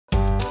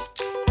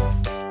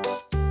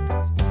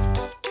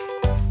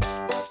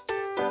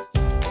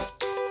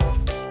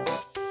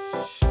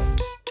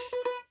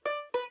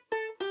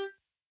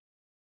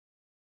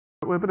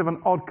We're a bit of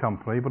an odd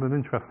company, but an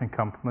interesting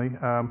company.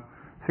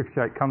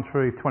 68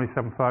 countries,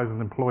 27,000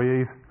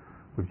 employees.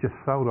 We've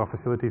just sold our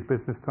facilities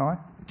business to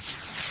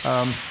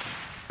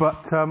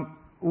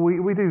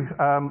we do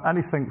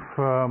anything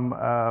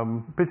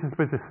from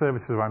business-to-business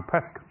services around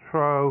pest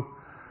control.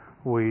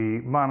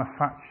 We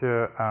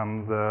manufacture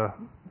and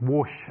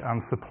wash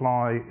and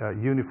supply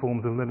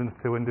uniforms and linens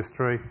to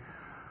industry.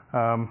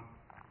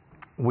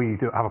 We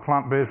do have a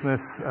plant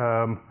business.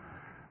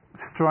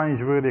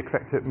 Strange, really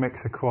eclectic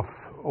mix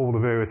across all the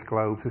various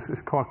globes.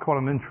 It's quite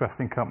an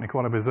interesting company,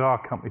 quite a bizarre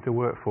company to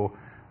work for.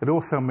 It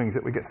also means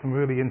that we get some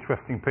really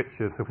interesting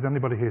pictures. So if there's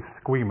anybody who's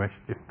squeamish,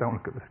 just don't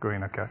look at the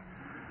screen, okay?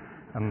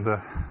 And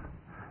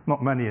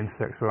not many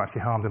insects were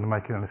actually harmed in the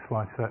making of this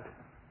slide set.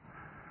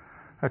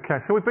 Okay,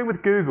 so we've been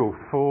with Google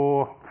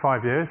for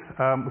 5 years.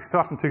 We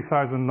started in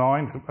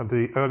 2009,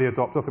 the early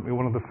adopter. I think we were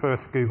one of the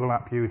first Google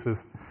app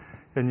users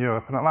in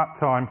Europe. And at that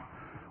time,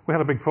 we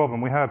had a big problem.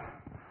 We had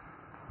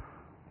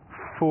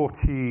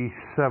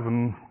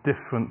 47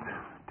 different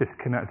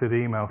disconnected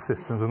email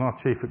systems, and our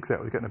chief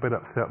exec was getting a bit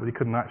upset that he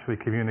couldn't actually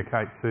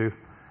communicate to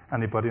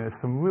anybody. And there's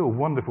some real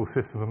wonderful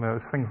systems, and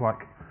there's things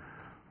like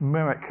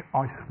Mirror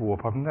Ice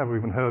Warp I've never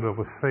even heard of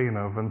or seen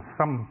of, and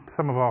some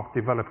of our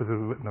developers have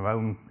written their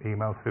own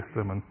email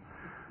system, and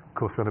of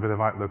course we had a bit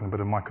of Outlook and a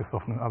bit of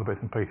Microsoft and other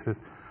bits and pieces.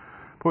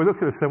 But we looked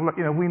at it and said, well, look,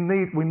 you know, we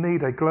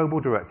need a global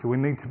director.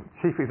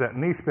 Chief exec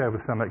needs to be able to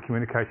send out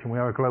communication. We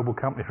are a global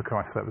company, for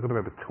Christ's sake. We've got to be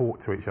able to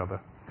talk to each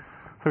other.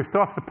 So we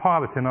started a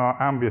pilot in our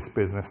Ambius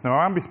business. Now,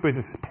 our Ambius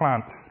business is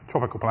plants,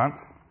 tropical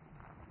plants,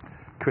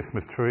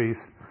 Christmas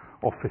trees,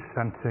 office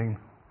scenting,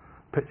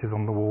 pictures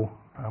on the wall.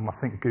 I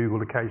think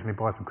Google occasionally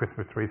buys some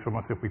Christmas trees from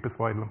us if we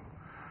persuade them.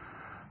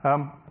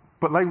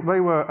 But they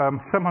were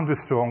 700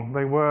 strong.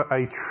 They were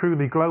a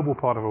truly global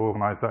part of our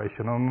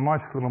organisation, and a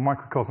nice little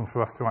microcosm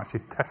for us to actually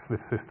test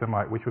this system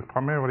out, which was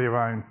primarily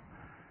around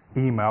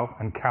email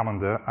and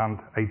calendar and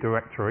a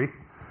directory.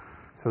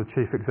 So the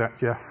chief exec,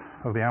 Jeff,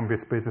 of the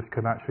Ambius business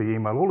could actually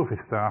email all of his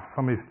staff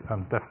from his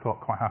desktop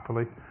quite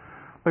happily.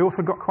 They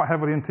also got quite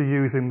heavily into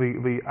using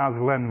the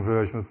ASLN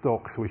version of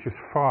Docs, which is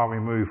far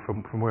removed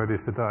from where it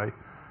is today,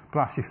 but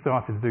actually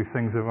started to do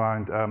things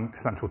around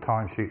central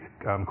timesheets,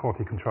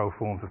 quality control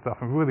forms and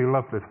stuff, and really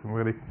loved this and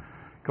really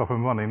got up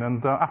and running.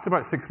 And after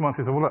about 6 months,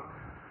 he said, well, look,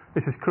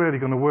 this is clearly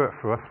going to work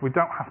for us. We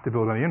don't have to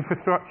build any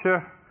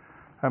infrastructure.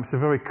 It's a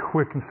very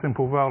quick and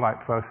simple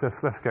rollout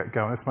process. Let's get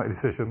going. Let's make a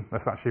decision.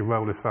 Let's actually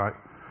roll this out.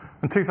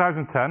 In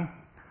 2010,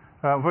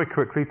 very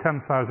quickly,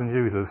 10,000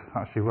 users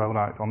actually rolled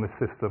out on this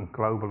system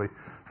globally.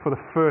 For the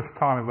first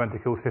time in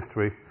Rentokil's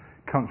history,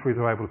 countries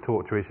are able to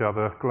talk to each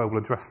other. Global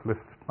address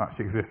lists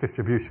actually exist.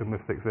 Distribution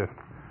lists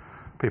exist.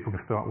 People can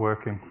start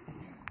working.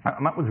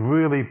 And that was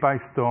really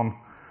based on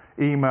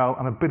email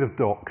and a bit of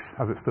Docs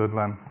as it stood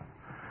then.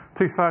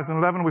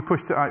 2011, we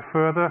pushed it out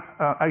further,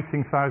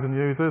 18,000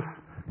 users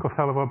across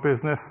the whole of our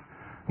business.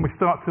 And we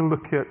start to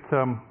look at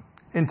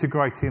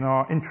integrating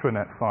our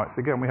intranet sites.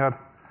 Again, we had,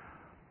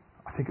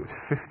 I think it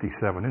was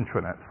 57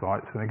 intranet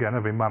sites. And again,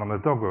 every man and a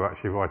dog were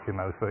actually writing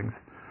those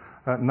things.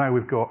 Now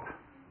we've got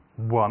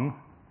one,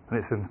 and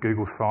it's in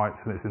Google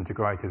Sites, and it's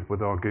integrated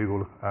with our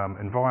Google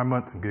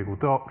environment and Google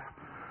Docs.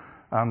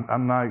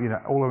 And now, you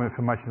know, all our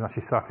information is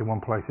actually sat in one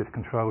place. It's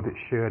controlled, it's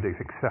shared,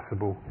 it's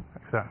accessible,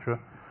 etc.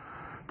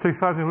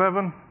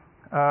 2011,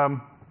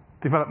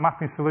 developed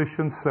mapping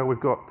solutions. So we've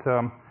got,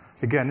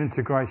 again,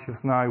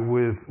 integrations now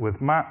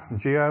with Maps and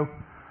Geo.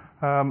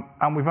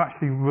 And we've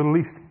actually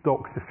released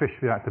Docs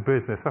officially out to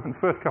business. I think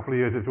the first couple of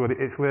years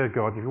it's there,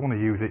 guys. If you want to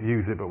use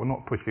it, but we're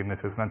not pushing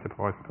this as an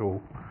enterprise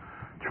tool.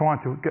 Trying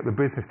to get the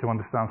business to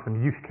understand some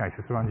use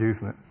cases around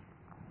using it.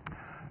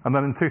 And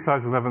then in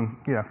 2011,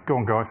 yeah, go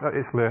on, guys,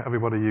 it's there.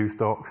 Everybody use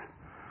Docs.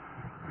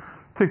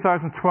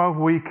 2012,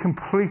 we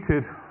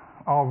completed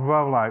our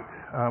rollout.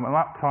 At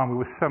that time, we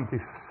were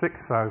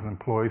 76,000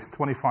 employees,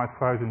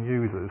 25,000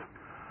 users.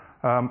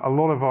 A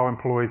lot of our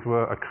employees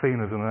were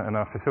cleaners in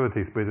our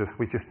facilities business.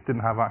 We just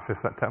didn't have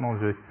access to that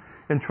technology.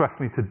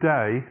 Interestingly,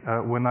 today,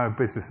 we're now a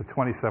business of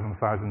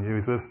 27,000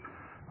 users,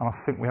 and I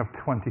think we have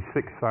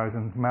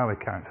 26,000 mail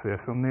accounts here.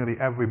 So nearly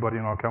everybody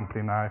in our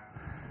company now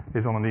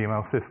is on an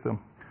email system.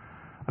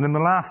 And in the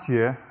last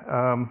year,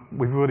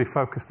 we've really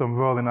focused on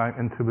rolling out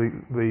into the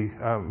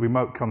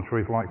remote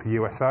countries like the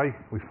USA.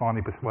 We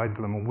finally persuaded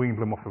them and weaned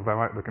them off of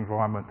their Outlook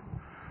environment.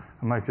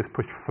 And they've just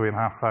pushed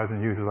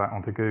 3,500 users out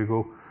onto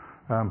Google.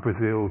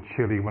 Brazil,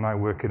 Chile, we're now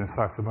working in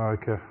South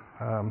America,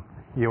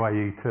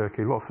 UAE,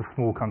 Turkey, lots of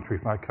small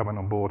countries now coming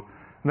on board.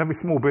 And every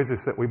small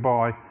business that we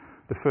buy,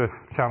 the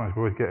first challenge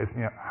we always get is,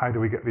 you know, how do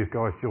we get these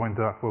guys joined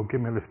up? Well,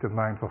 give me a list of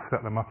names, I'll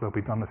set them up, they'll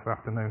be done this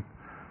afternoon,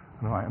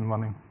 and right and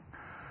running.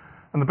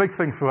 And the big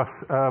thing for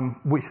us,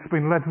 which has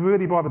been led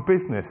really by the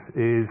business,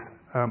 is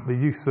the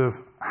use of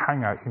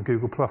Hangouts in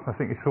Google+. And I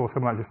think you saw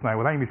some of that just now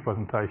with Amy's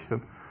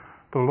presentation.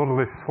 But a lot of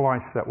this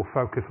slide set will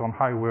focus on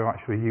how we're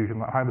actually using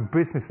that, how the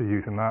business are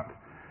using that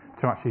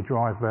to actually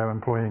drive their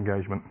employee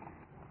engagement.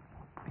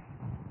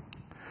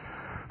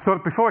 So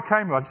before I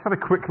came here, I just had a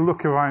quick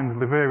look around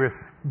the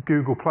various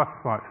Google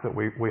Plus sites that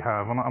we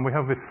have. And we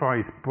have this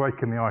phrase,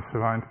 breaking the ice,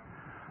 around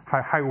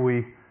how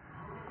we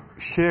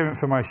share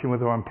information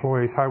with our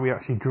employees, how we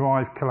actually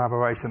drive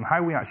collaboration,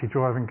 how we actually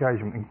drive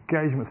engagement.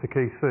 Engagement's the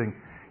key thing.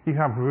 You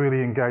have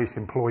really engaged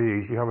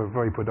employees, you have a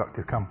very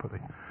productive company.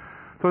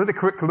 So I did a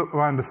quick look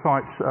around the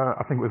sites,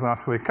 I think it was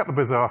last week. A couple of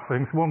bizarre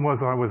things. One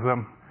was I was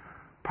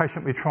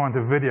patiently trying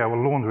to video a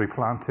laundry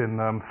plant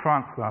in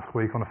France last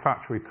week on a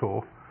factory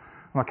tour.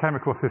 And I came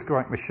across this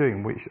great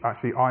machine which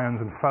actually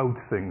irons and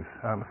folds things.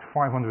 It's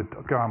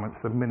 500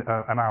 garments an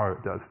hour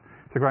it does.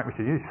 It's a great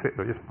machine. You just sit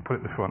there, just put it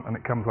in the front, and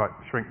it comes like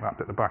shrink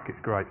wrapped at the back. It's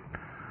great.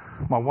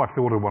 My wife's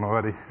ordered one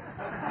already.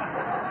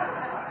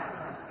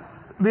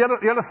 The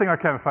other thing I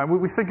came and found,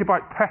 we think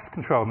about pest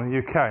control in the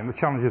UK and the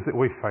challenges that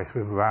we face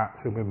with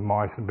rats and with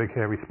mice and big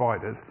hairy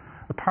spiders.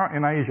 Apparently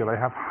in Asia they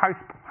have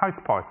house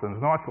pythons,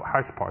 and I thought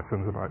house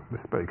pythons about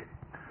this big.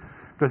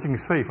 But as you can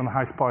see from the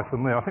house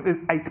python there, I think there's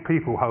 8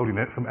 people holding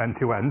it from end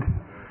to end.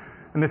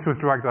 And this was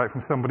dragged out from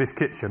somebody's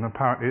kitchen.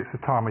 Apparently it's the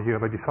time of year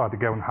they decide to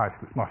go in the house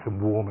because it's nice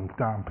and warm and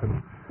damp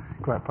and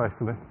a great place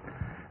to live.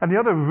 And the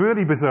other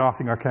really bizarre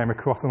thing I came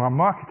across on our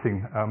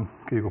marketing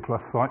Google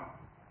Plus site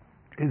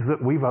is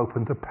that we've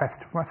opened a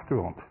pest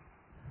restaurant,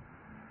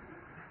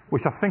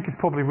 which I think is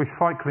probably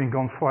recycling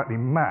gone slightly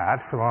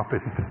mad from our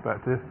business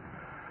perspective.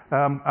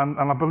 And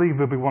I believe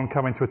there'll be one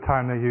coming to a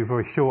town near you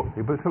very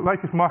shortly. But it's the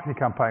latest marketing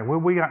campaign where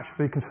we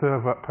actually can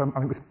serve up, I think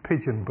it was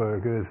pigeon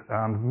burgers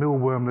and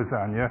mealworm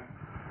lasagna,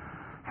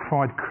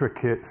 fried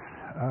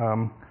crickets,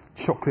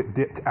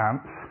 chocolate-dipped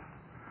ants.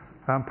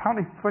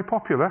 Apparently very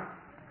popular.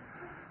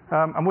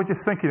 And we're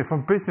just thinking,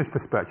 from a business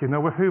perspective,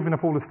 we're hoovering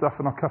up all the stuff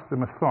on our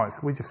customer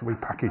sites. We just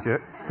repackage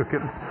it, cook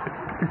it.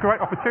 It's a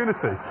great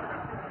opportunity.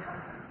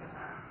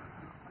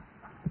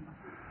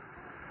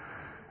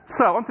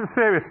 So, on to the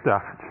serious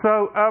stuff.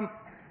 So,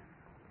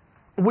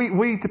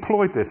 we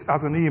deployed this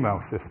as an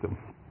email system.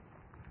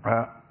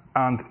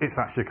 And it's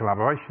actually a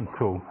collaboration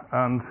tool.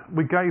 And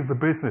we gave the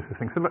business this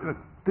thing. So,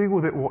 deal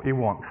with it what you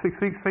want. See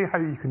how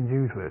you can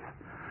use this.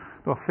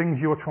 There are things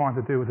you're trying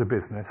to do as a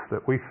business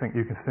that we think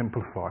you can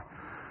simplify.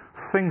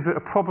 Things that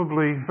are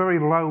probably very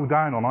low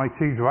down on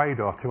IT's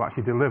radar to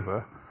actually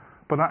deliver,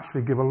 but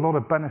actually give a lot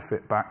of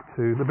benefit back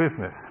to the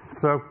business.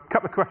 So, a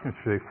couple of questions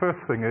for you.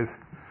 First thing is,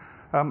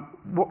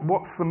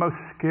 what's the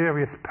most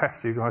scariest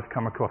pest you guys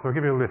come across? I'll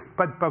give you a list.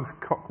 Bed bugs,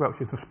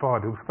 cockroaches and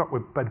spiders. We'll start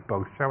with bed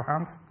bugs. Show of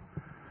hands.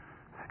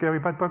 Scary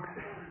bed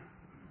bugs?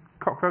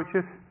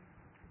 Cockroaches?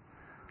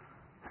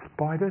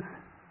 Spiders?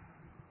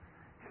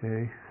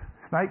 See,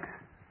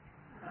 snakes?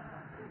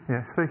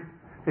 Yeah, see?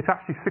 It's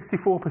actually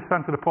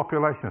 64% of the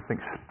population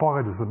thinks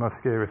spiders are the most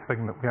scariest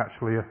thing that we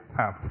actually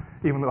have,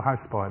 even little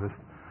house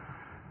spiders.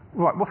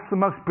 Right, what's the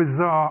most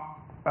bizarre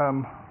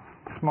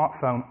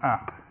smartphone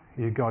app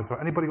you guys have?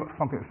 Anybody got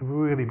something that's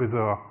really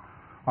bizarre?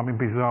 I mean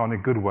bizarre in a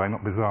good way,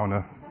 not bizarre in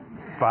a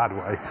bad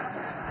way.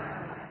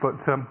 But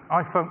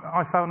iPhone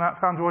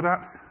apps, Android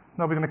apps,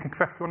 nobody going to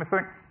confess to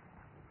anything?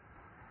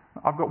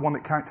 I've got one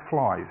that counts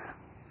flies.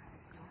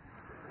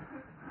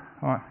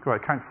 All right,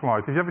 great, counts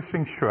flies. Have you ever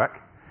seen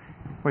Shrek?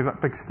 With that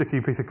big sticky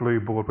piece of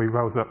glue board we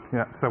rolls up,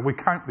 yeah. So we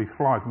count these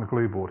flies on the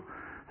glue board.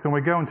 So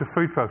when we go into a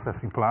food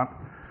processing plant,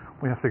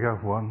 we have to go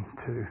 1,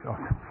 2,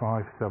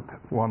 5, 7,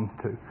 1,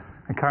 2,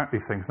 and count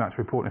these things and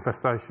actually report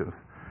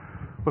infestations.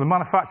 Well, the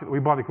manufacturer that we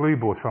buy the glue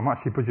boards from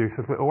actually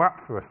produces a little app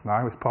for us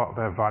now as part of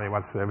their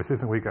value-add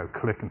services, and we go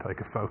click and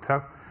take a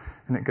photo,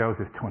 and it goes,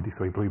 there's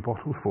 23 blue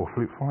bottles, 4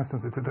 fruit flies,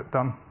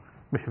 done,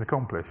 mission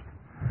accomplished.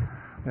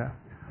 Yeah.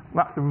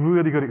 That's a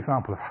really good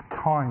example of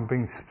time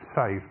being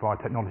saved by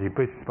technology,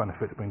 business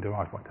benefits being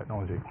derived by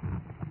technology.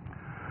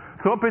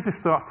 So our business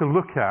starts to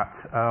look at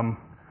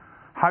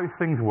how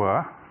things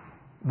were,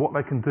 what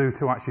they can do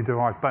to actually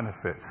derive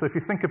benefits. So if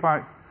you think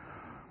about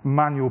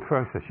manual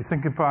process, you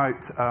think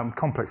about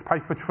complex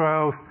paper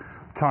trails,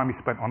 time you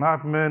spent on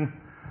admin,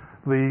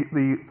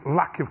 the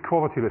lack of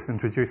quality that's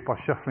introduced by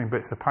shuffling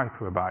bits of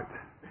paper about.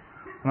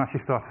 And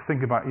actually start to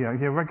think about,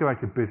 your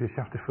regulated business,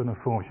 you have to fill in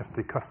forms, you have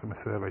to do customer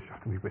surveys, you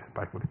have to do bits of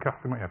paper with the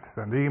customer, you have to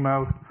send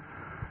emails,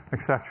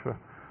 etc.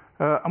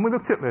 And we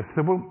looked at this,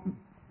 so well,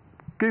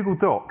 Google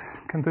Docs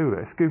can do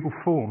this. Google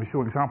Forms, you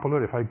saw an example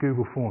earlier of how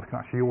Google Forms can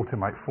actually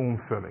automate form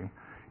filling.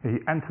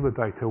 You enter the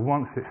data,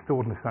 once it's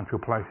stored in a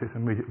central place, it's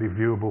immediately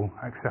viewable,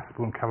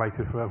 accessible and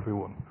collated for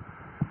everyone.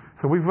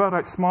 So we've rolled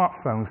out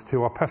smartphones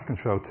to our pest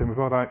control team. We've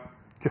rolled out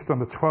just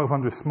under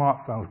 1,200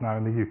 smartphones now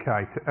in the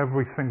UK to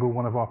every single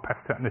one of our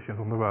pest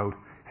technicians on the road. You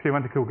see a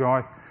Rentokil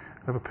guy,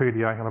 he'll have a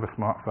PDA, he'll have a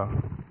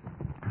smartphone.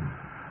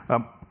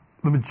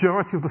 The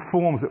majority of the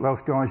forms that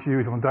those guys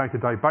use on a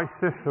day-to-day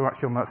basis are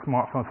actually on that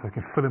smartphone, so they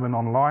can fill them in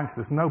online, so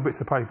there's no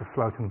bits of paper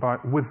floating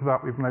about. With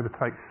that, we've been able to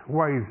take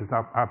swathes of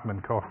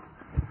admin cost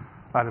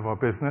out of our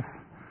business.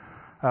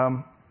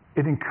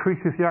 It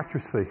increases the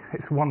accuracy.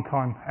 It's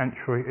one-time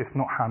entry, it's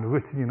not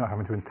handwritten, you're not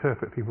having to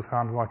interpret people's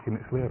handwriting,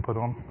 it's there put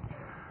on.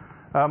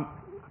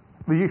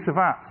 The use of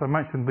apps, I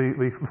mentioned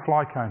the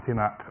fly counting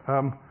app.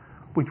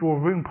 We draw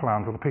room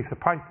plans on a piece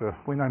of paper.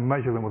 We now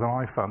measure them with an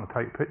iPhone and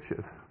take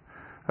pictures.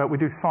 We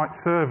do site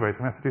surveys,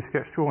 and we have to do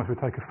sketch drawings. We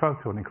take a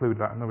photo and include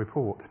that in the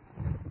report.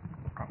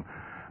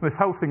 And this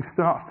whole thing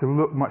starts to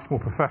look much more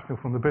professional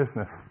from the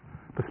business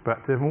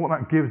perspective. And what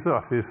that gives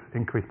us is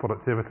increased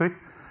productivity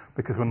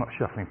because we're not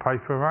shuffling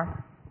paper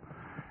around.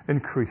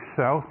 Increased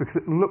sales because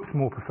it looks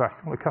more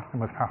professional. The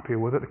customer's happier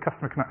with it. The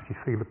customer can actually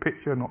see the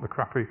picture, not the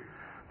crappy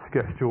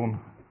sketch that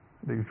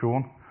you've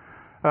drawn.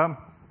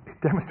 It's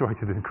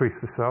demonstrated it's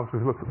increased the sales.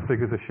 We've looked at the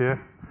figures this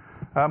year.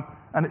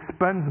 And it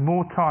spends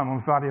more time on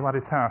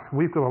value-added tasks.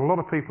 We've got a lot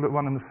of people that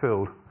run in the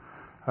field.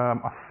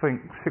 I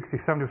think 60,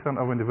 70% of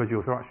our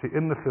individuals are actually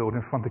in the field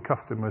in front of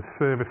customers,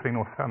 servicing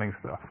or selling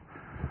stuff.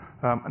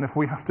 And if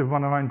we have to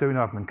run around doing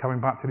admin, coming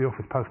back to the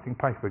office, posting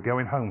paper,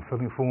 going home,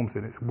 filling forms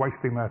in, it's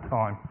wasting their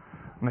time.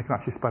 And they can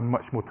actually spend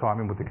much more time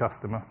in with the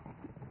customer.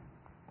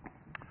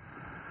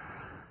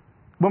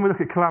 When we look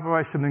at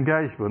collaboration and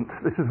engagement,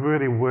 this is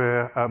really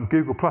where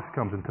Google Plus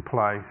comes into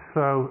play.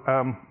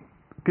 So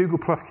Google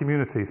Plus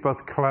communities,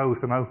 both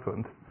closed and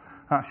opened,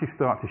 actually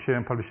start to share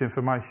and publish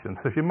information.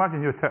 So if you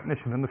imagine you're a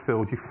technician in the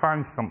field, you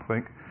found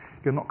something,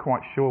 you're not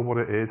quite sure what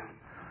it is,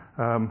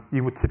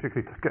 you would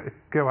typically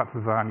go out to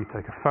the van, you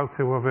take a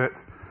photo of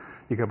it,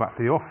 you go back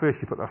to the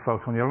office, you put that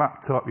photo on your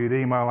laptop, you'd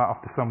email that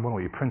off to someone,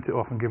 or you print it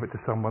off and give it to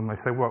someone. They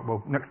say,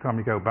 well, next time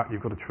you go back,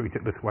 you've got to treat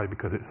it this way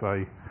because it's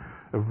a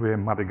rare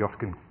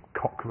Madagascan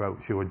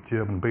cockroach or a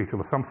German beetle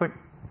or something.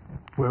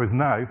 Whereas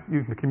now,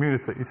 using the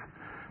communities,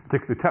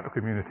 particularly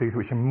technical communities,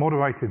 which are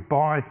moderated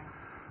by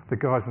the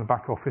guys in the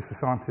back office, the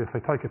scientists, they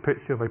take a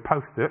picture, they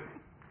post it,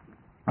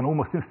 and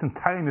almost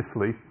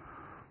instantaneously,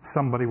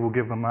 somebody will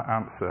give them that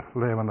answer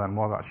there and then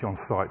while they're actually on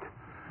site.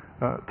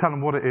 Tell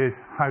them what it is,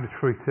 how to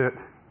treat it,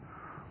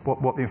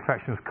 what the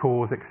infections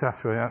cause,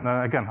 etc.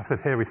 Now, again, I said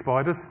hairy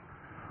spiders.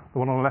 The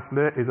one on the left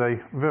there is a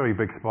very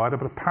big spider,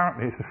 but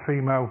apparently it's a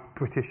female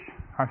British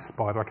house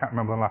spider. I can't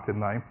remember the Latin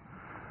name.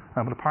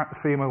 But apparently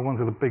the female ones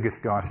are the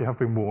biggest guys, so you have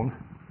been warned.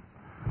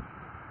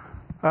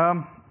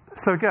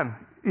 So again,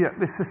 yeah,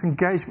 this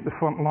engagement at the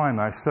front line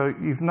now. So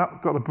you've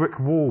not got a brick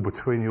wall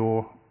between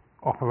your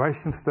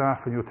operations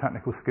staff and your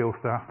technical skill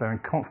staff. They're in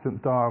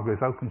constant dialogue.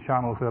 There's open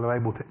channels where they're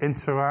able to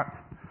interact.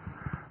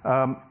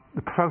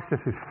 The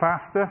process is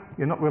faster.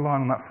 You're not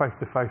relying on that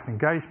face-to-face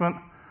engagement.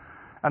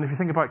 And if you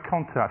think about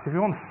contacts, if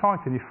you're on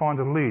site and you find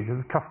a lead,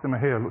 there's a customer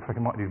here looks like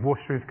it might need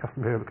washrooms,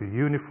 customer here looks at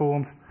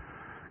uniforms,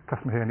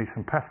 customer here needs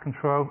some pest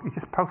control, you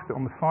just post it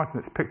on the site and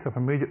it's picked up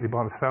immediately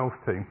by the sales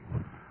team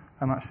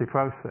and actually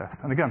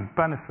processed. And again,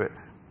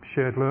 benefits,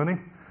 shared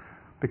learning,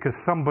 because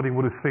somebody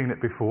would have seen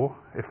it before.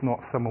 If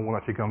not, someone will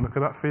actually go and look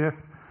at that for you.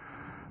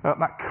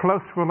 That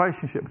close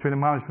relationship between the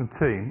management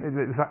team,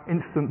 is that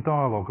instant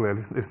dialogue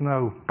really. There's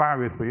no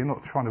barriers, but you're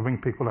not trying to ring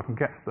people up and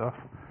get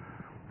stuff.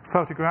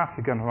 Photographs,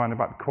 again, around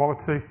about the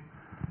quality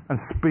and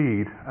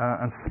speed.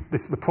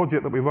 The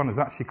project that we run is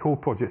actually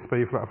called Project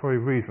Speed for that very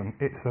reason.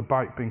 It's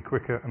about being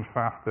quicker and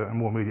faster and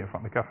more immediate in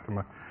front of the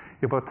customer.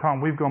 Yeah, by the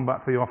time we've gone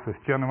back to the office,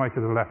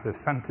 generated a letter,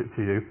 sent it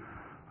to you,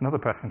 another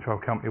pest control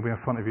company will be in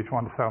front of you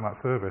trying to sell that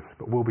service,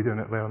 but we'll be doing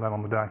it there and then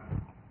on the day.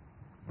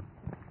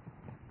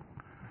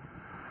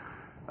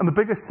 And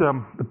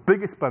the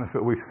biggest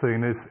benefit we've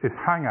seen is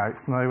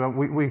Hangouts. Now,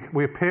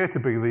 we appear to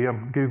be the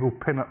Google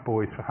pin-up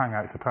boys for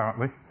Hangouts,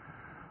 apparently.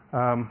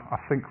 I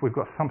think we've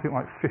got something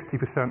like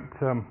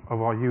 50%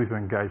 of our user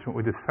engagement.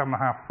 We did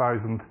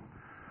 7,500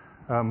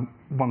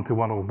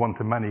 one-to-one or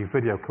one-to-many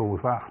video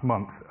calls last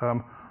month.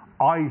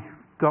 I've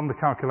done the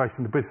calculation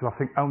in the business. I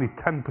think only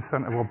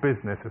 10% of our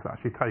business is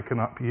actually taken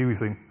up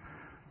using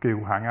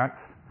Google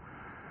Hangouts.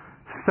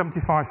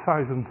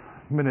 75,000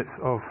 minutes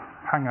of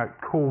Hangout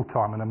call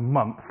time in a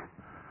month.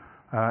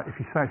 If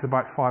you say it's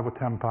about £5 or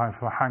 £10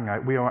 for a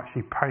Hangout, we are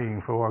actually paying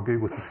for our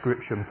Google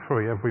subscription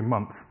free every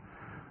month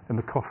in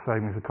the cost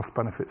savings and cost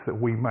benefits that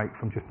we make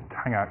from just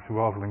Hangouts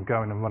rather than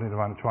going and running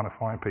around and trying to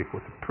find people.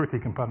 It's a pretty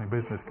compelling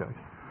business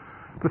case.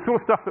 But the sort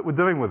of stuff that we're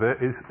doing with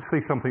it is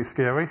see something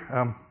scary.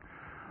 I'm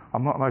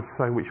not allowed to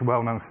say which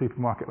well-known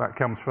supermarket that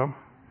comes from.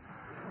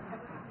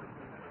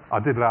 I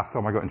did last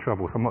time I got in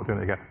trouble, so I'm not doing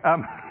it again.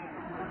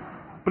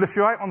 But if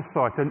you're out on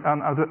site and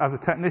as a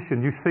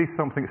technician, you see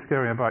something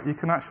scary about, you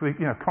can actually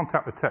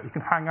contact the tech. You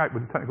can hang out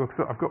with the technical.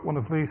 So I've got one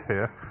of these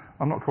here.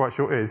 I'm not quite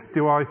sure what it is.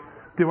 Do I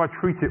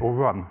treat it or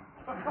run?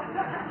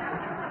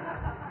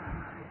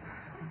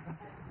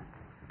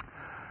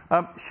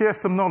 Share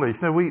some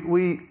knowledge. Now,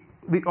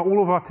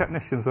 all of our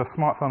technicians are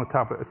smartphone and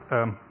tablet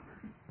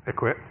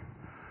equipped.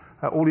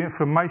 All the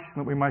information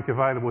that we make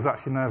available is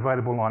actually now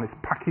available online. It's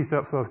packaged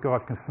up so those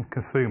guys can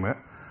consume it.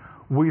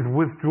 We've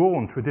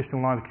withdrawn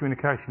traditional lines of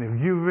communication. If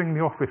you ring the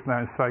office now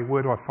and say,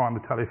 where do I find the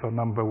telephone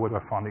number, where do I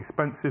find the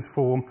expenses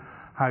form,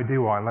 how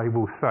do I, they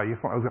will say,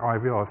 it's like those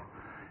IVRs.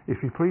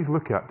 If you please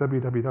look at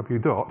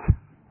www.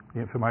 The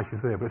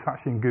information's there, but it's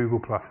actually in Google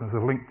Plus, and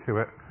there's a link to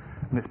it,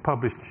 and it's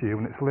published to you,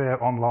 and it's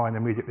there online,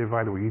 immediately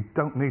available. You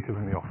don't need to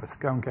ring the office.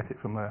 Go and get it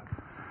from there.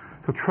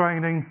 So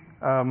training,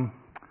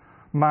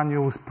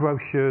 manuals,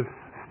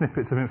 brochures,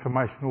 snippets of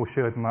information, all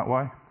shared in that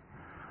way.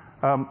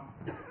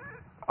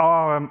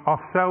 Our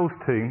sales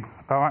team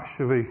are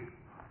actually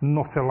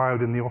not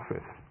allowed in the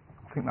office.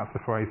 I think that's the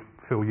phrase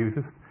Phil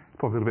uses. It's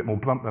probably a little bit more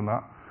blunt than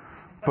that.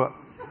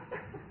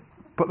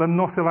 But But they're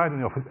not allowed in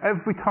the office.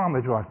 Every time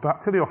they drive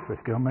back to the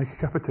office, go and make a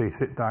cup of tea,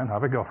 sit down,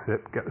 have a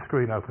gossip, get the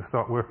screen open,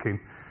 start working,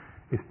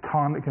 is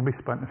time that can be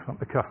spent in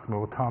front of the customer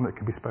or time that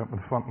can be spent with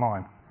the front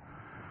line.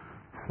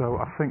 So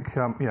I think,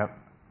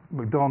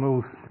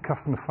 McDonald's,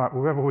 customer site,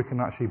 wherever we can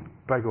actually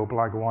beg or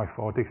blag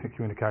Wi-Fi or decent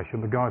communication,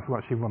 the guys will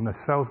actually run their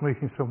sales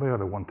meetings from there,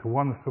 their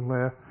one-to-ones from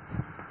there,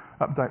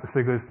 update the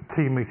figures,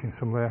 team meetings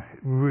from there.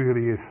 It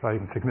really is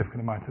saving a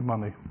significant amount of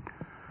money.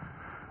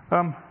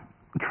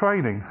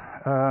 Training.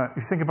 If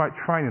you think about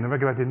training in the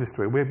regulated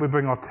industry, we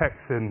bring our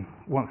techs in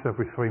once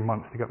every 3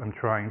 months to get them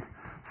trained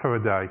for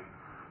a day.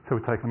 So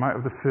we take them out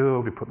of the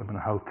field, we put them in a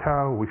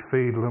hotel, we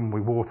feed them, we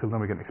water them,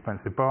 we get an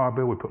expensive bar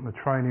bill, we put them in the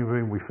training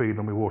room, we feed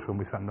them, we water them,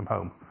 we send them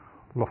home.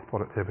 Lost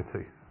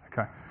productivity.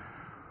 Okay.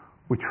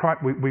 We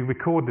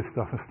record this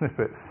stuff in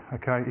snippets.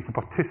 Okay. You can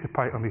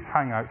participate on these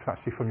hangouts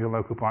actually from your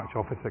local branch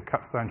office. It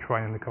cuts down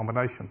training and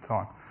accommodation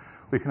time.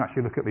 We can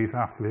actually look at these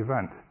after the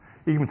event.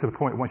 Even to the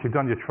point once you've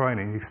done your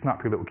training, you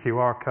snap your little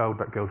QR code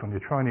that goes on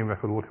your training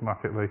record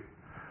automatically.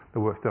 The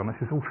work's done.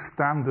 This is all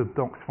standard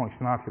docs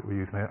functionality that we're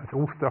using here. It's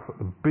all stuff that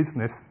the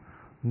business,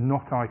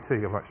 not IT,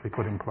 have actually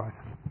put in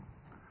place.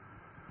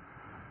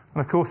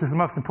 And of course, this is the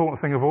most important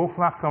thing of all.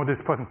 Last time I did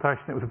this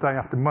presentation, it was the day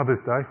after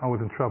Mother's Day. I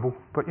was in trouble.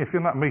 But if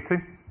you're in that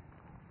meeting,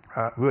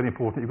 really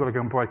important, you've got to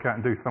go and break out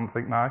and do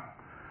something now.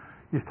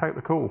 You just take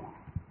the call.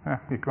 Yeah,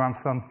 your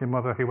grandson, your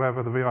mother,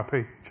 whoever, the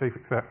VIP, chief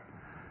exec.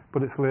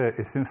 But it's there,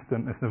 it's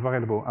instant, it's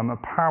available. And the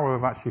power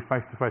of actually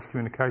face-to-face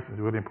communication is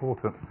really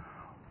important.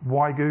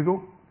 Why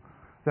Google?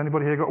 Has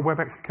anybody here got a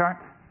WebEx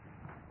account?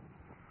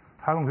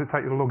 How long does it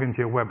take you to log into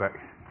your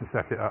WebEx and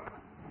set it up?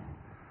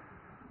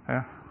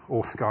 Yeah?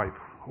 Or Skype,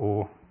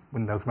 or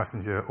Windows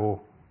Messenger, or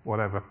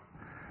whatever.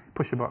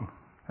 Push a button.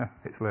 Yeah,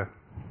 it's there.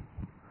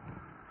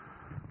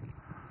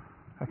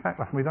 Okay,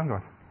 that's me done,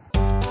 guys.